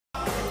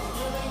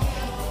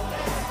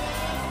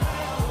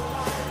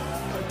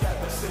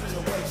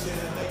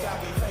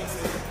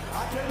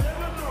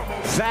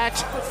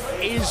That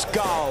is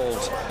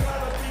gold.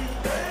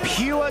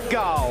 Pure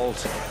gold.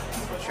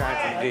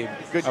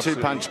 Good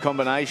two-punch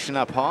combination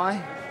up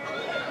high.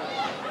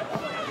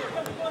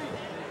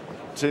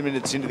 2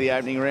 minutes into the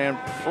opening round,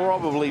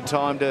 probably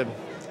time to...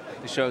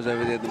 The show's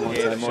over there, the Muay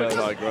Thai. Yeah, the Muay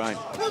Thai, great.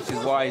 This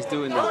is why he's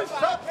doing that.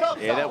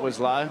 Yeah, that was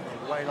low.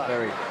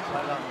 Very.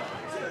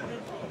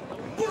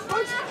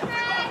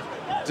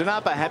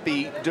 Danapa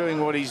happy doing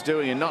what he's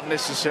doing and not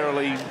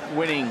necessarily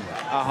winning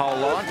a whole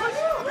lot.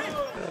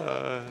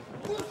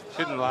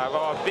 Shouldn't laugh.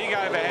 Oh, big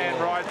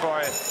overhand right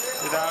by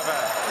Danapa.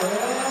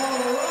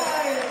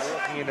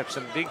 Walking into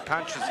some big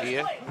punches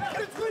here.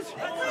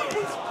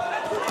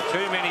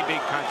 Too many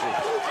big punches.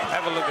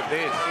 Have a look at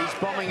this. He's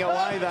bombing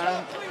away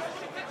though.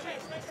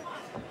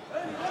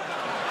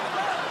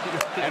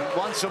 And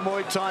once a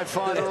Muay Thai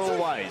fighter,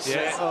 always.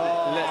 Yeah.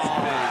 Oh.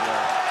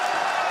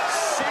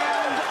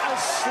 Sound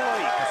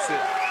asleep. That's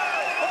it.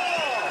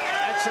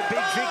 That's a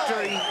big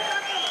victory.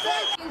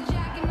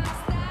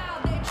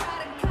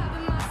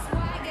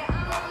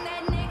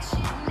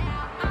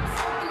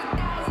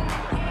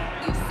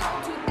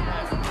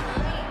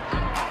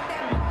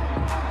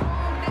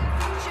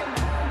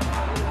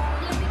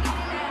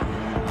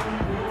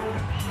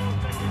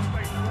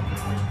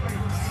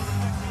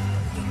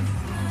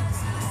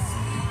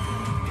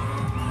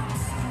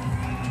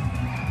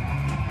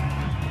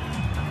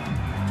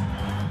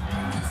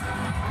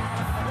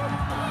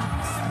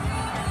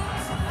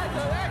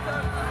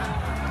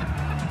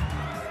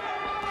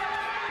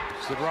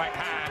 The right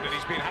hand, and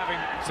he's been having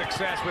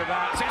success with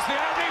that since the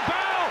opening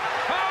bell.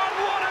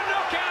 Oh, what a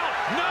knockout!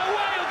 No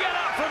way he'll get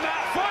up from that.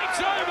 Fight's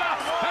over.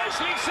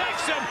 Ashley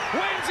Sexton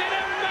wins in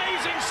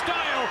amazing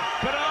style,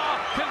 but our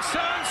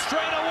concerns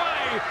straight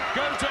away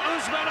go to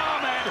Usman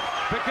Ahmed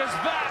because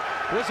that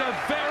was a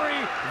very,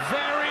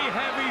 very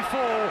heavy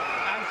fall.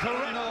 And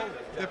correct.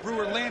 If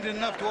Brewer landed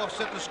enough to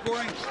offset the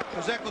scoring,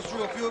 because Eccles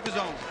threw a few of his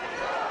own.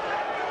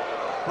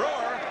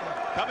 Brewer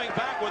coming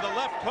back with a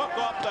left hook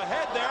off the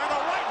head there, and a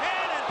right hand.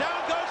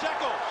 Down goes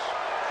Eccles.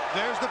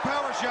 There's the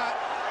power shot.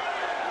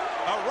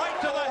 A right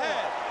to the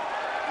head.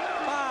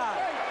 5,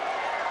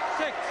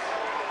 6,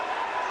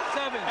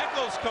 7.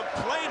 Eccles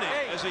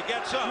complaining as he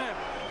gets up.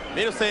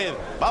 Mire usted,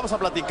 vamos a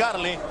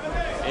platicarle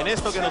en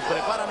esto que nos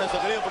prepara nuestro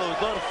querido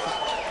productor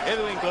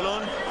Edwin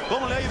Colón.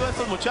 ¿Cómo le ha ido a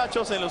estos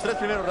muchachos en los 3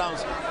 primeros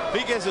rounds?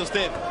 Fíjese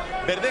usted,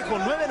 Verdejo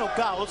 9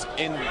 knockouts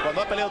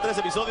cuando ha peleado 3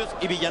 episodios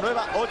y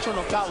Villanueva 8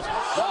 knockouts.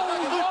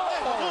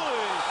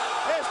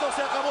 Esto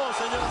se acabó,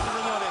 señoras y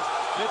señores.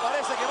 Me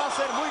parece que va a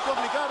ser muy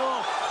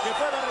complicado que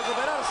pueda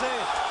recuperarse.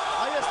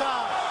 Ahí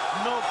está.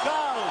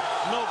 Knockout,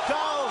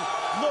 knockout,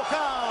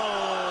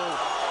 knockout.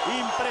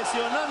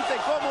 Impresionante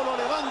cómo lo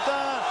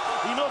levanta.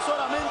 Y no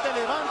solamente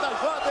levanta al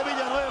cuate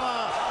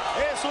Villanueva.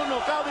 Es un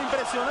knockout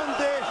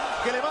impresionante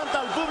que levanta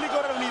al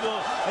público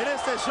reunido en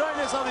este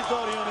Shriners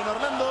Auditorium en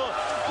Orlando.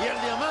 Y el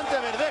diamante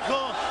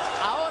Verdejo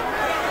ahora...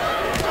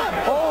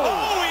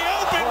 Oh, he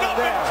opened up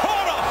and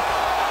caught him.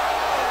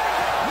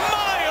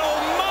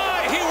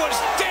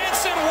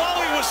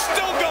 While he was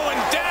still going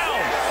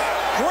down,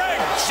 Greg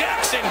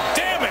Jackson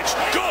damaged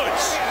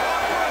goods.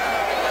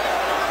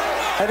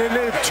 And an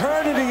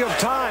eternity of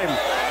time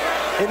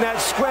in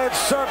that squared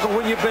circle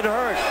when you've been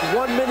hurt.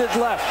 1 minute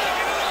left.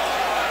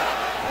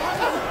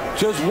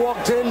 Just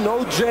walked in,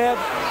 no jab.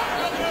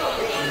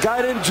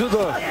 Got into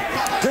the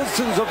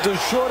distance of the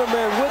shorter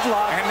man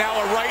Whitlock. And now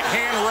a right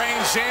hand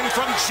reigns in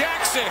from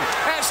Jackson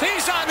as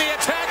he's on the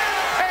attack,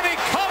 and he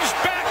comes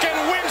back and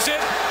wins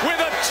it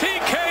with a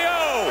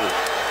TKO.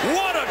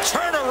 What a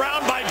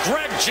turnaround by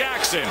Greg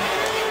Jackson.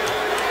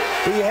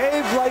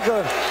 Behaved like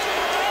a...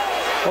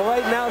 Well,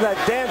 right now that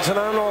dancing,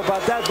 I don't know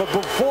about that, but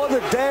before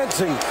the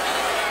dancing,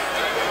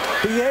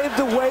 behaved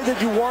the way that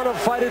you want a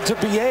fighter to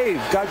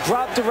behave. Got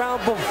dropped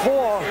around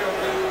before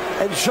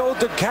and showed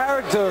the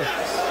character,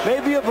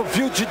 maybe of a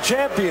future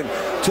champion,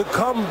 to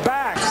come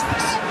back.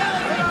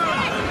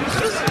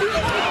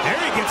 There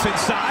he gets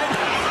inside.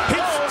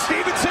 Hits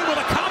Stevenson with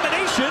a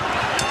combination.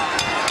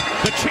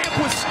 The champ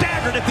was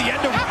staggered at the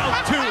end of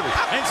round 2.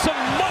 And some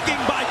mugging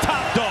by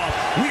Top Dog.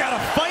 We got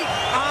a fight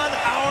on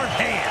our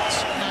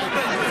hands.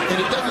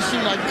 And it doesn't seem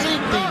like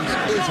anything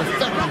is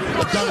affecting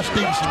Adonis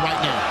Stevenson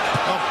right now.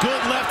 A good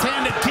left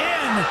hand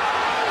again.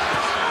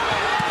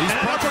 These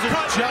and an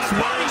uppercut, just a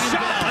body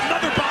shot,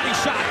 another body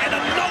shot, and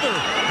another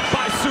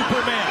by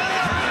Superman.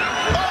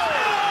 Oh!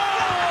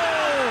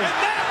 And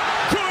that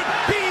could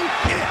be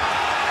it.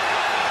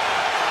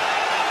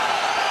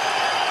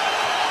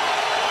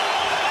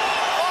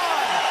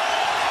 5,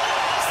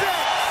 6,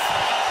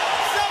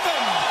 7,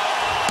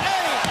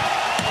 8,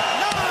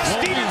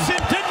 9. Stevenson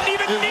didn't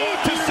even need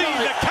to see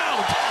the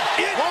count.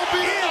 It is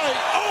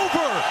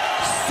over.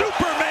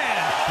 Superman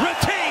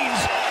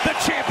retains the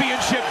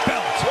championship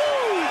belt.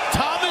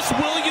 Thomas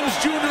Williams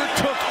Jr.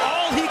 took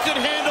all he could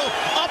handle.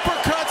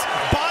 Uppercuts,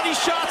 body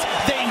shots,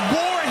 they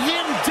wore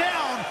him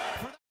down.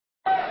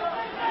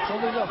 そ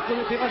の今、ここ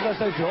で手数出し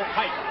たでしょ。は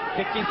い。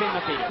接近戦にな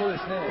っている。そうで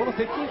すね。この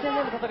接近戦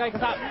での戦い方。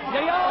い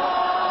やいや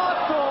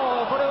ーっと、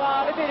これ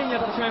はレフェリーに当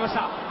たってしまいまし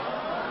た。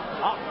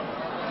あ、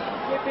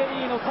レフェ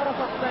リーのカラ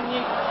サスさんに、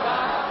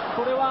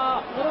これ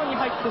はフォローに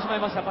入ってしまい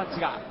ました、パン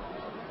チが。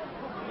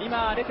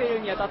今、レフ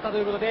ェリーに当たったと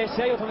いうことで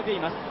試合を止めてい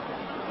ます。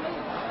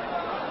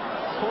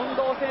近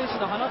藤選手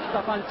の放った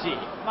パンチ、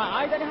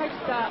間に入っ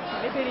た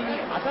レフェリー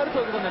に当たる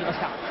ということになりまし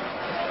た。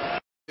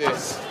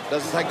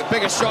Doesn't take the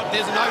biggest shot.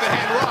 There's an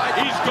overhand right.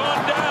 He's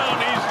gone down.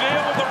 He's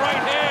there with the right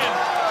hand.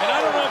 And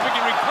I don't know if he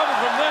can recover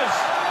from this.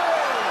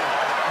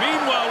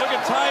 Meanwhile, look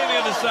at Ty on the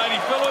other side.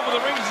 He fell over the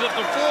rings at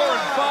the 4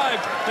 and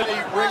 5. The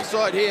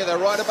ringside here.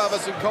 They're right above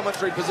us in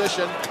commentary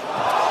position.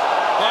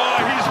 Oh,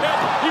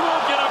 he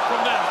won't get up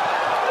from that.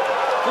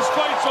 This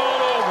fight's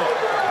all over.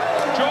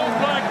 Joe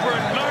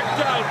Blackburn knocked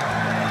out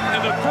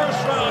in the first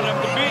round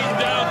after being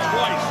down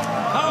twice.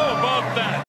 How about that?